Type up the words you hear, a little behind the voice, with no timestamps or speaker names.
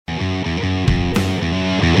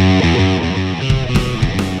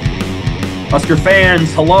Husker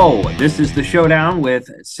fans, hello. This is the Showdown with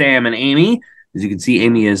Sam and Amy. As you can see,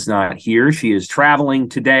 Amy is not here. She is traveling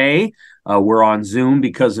today. We're on Zoom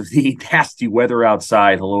because of the nasty weather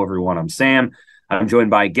outside. Hello, everyone. I'm Sam. I'm joined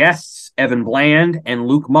by guests, Evan Bland and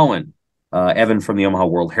Luke Mullen. Evan from the Omaha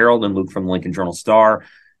World Herald and Luke from the Lincoln Journal-Star.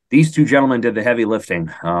 These two gentlemen did the heavy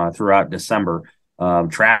lifting throughout December,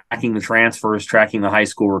 tracking the transfers, tracking the high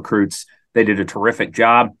school recruits. They did a terrific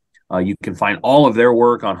job. You can find all of their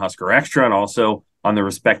work on Husker Extra and also on their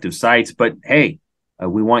respective sites. But hey,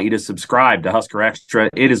 we want you to subscribe to Husker Extra.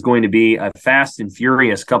 It is going to be a fast and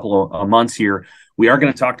furious couple of months here. We are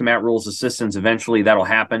going to talk to Matt Rhule's assistants eventually. That'll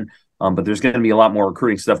happen. But there's going to be a lot more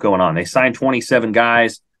recruiting stuff going on. They signed 27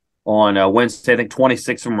 guys on Wednesday. I think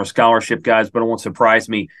 26 of them were scholarship guys, but it won't surprise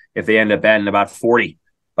me if they end up adding about 40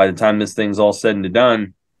 by the time this thing's all said and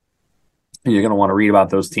done. And you're going to want to read about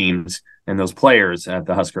those teams and those players at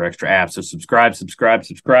the Husker Extra app. So subscribe.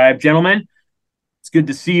 Gentlemen, it's good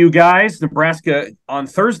to see you guys. Nebraska on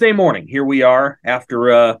Thursday morning. Here we are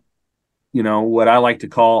after, what I like to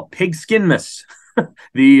call pigskinmas.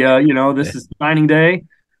 This is signing day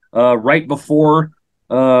right before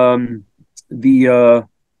holidays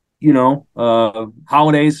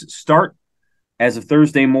start. As of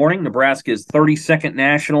Thursday morning, Nebraska is 32nd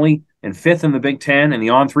nationally and 5th in the Big Ten in the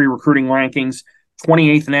On3 recruiting rankings,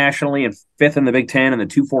 28th nationally and 5th in the Big Ten in the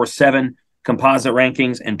 247 composite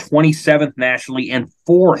rankings, and 27th nationally and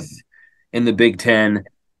 4th in the Big Ten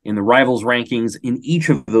in the rivals rankings. In each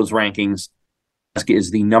of those rankings, Nebraska is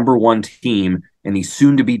the number one team in the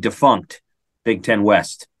soon-to-be defunct Big Ten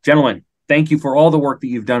West. Gentlemen, thank you for all the work that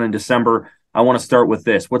you've done in December. I want to start with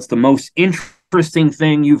this. What's the most interesting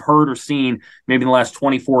thing you've heard or seen maybe in the last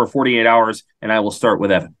 24 or 48 hours? And I will start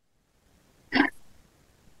with Evan.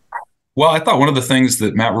 Well, I thought one of the things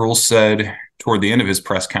that Matt Rhule said toward the end of his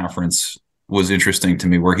press conference was interesting to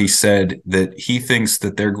me, where he said that he thinks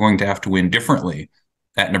that they're going to have to win differently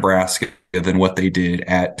at Nebraska than what they did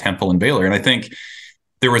at Temple and Baylor. And I think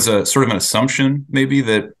there was a sort of an assumption maybe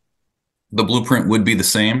that the blueprint would be the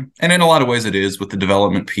same. And in a lot of ways it is, with the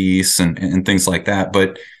development piece and things like that.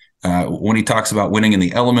 But when he talks about winning in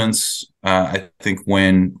the elements, I think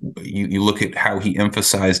when you look at how he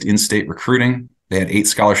emphasized in-state recruiting, they had 8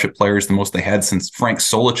 scholarship players, the most they had since Frank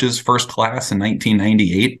Solich's first class in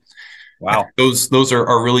 1998. Wow. Those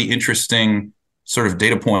are really interesting sort of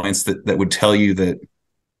data points that would tell you that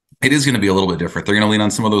it is going to be a little bit different. They're going to lean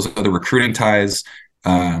on some of those other recruiting ties.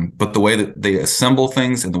 But the way that they assemble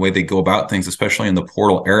things and the way they go about things, especially in the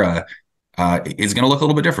portal era, is going to look a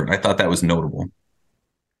little bit different. I thought that was notable.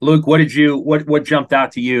 Luke, what jumped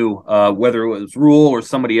out to you, whether it was Rhule or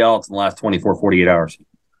somebody else in the last 24, 48 hours?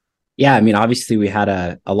 Yeah, I mean, obviously we had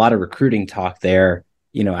a lot of recruiting talk there,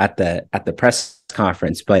 at the press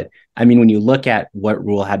conference. But I mean, when you look at what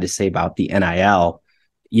Rhule had to say about the NIL,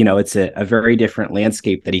 it's a very different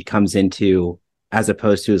landscape that he comes into as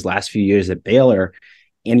opposed to his last few years at Baylor.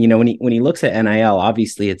 And, when he looks at NIL,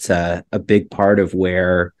 obviously it's a big part of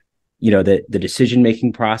where, the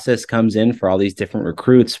decision-making process comes in for all these different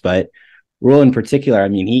recruits. But Rhule in particular, I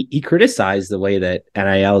mean, he criticized the way that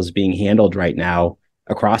NIL is being handled right now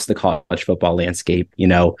across the college football landscape.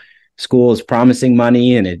 Schools promising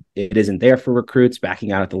money and it isn't there for recruits,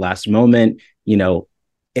 backing out at the last moment,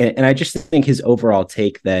 and I just think his overall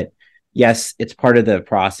take that, yes, it's part of the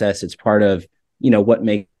process. It's part of, what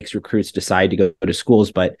makes recruits decide to go to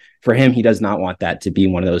schools. But for him, he does not want that to be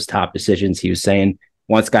one of those top decisions. He was saying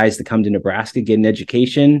wants guys to come to Nebraska, get an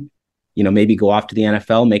education, maybe go off to the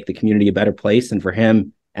NFL, make the community a better place. And for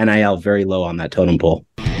him, NIL very low on that totem pole.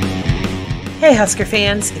 Hey, Husker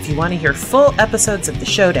fans, if you want to hear full episodes of The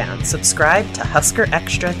Showdown, subscribe to Husker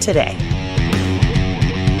Extra today.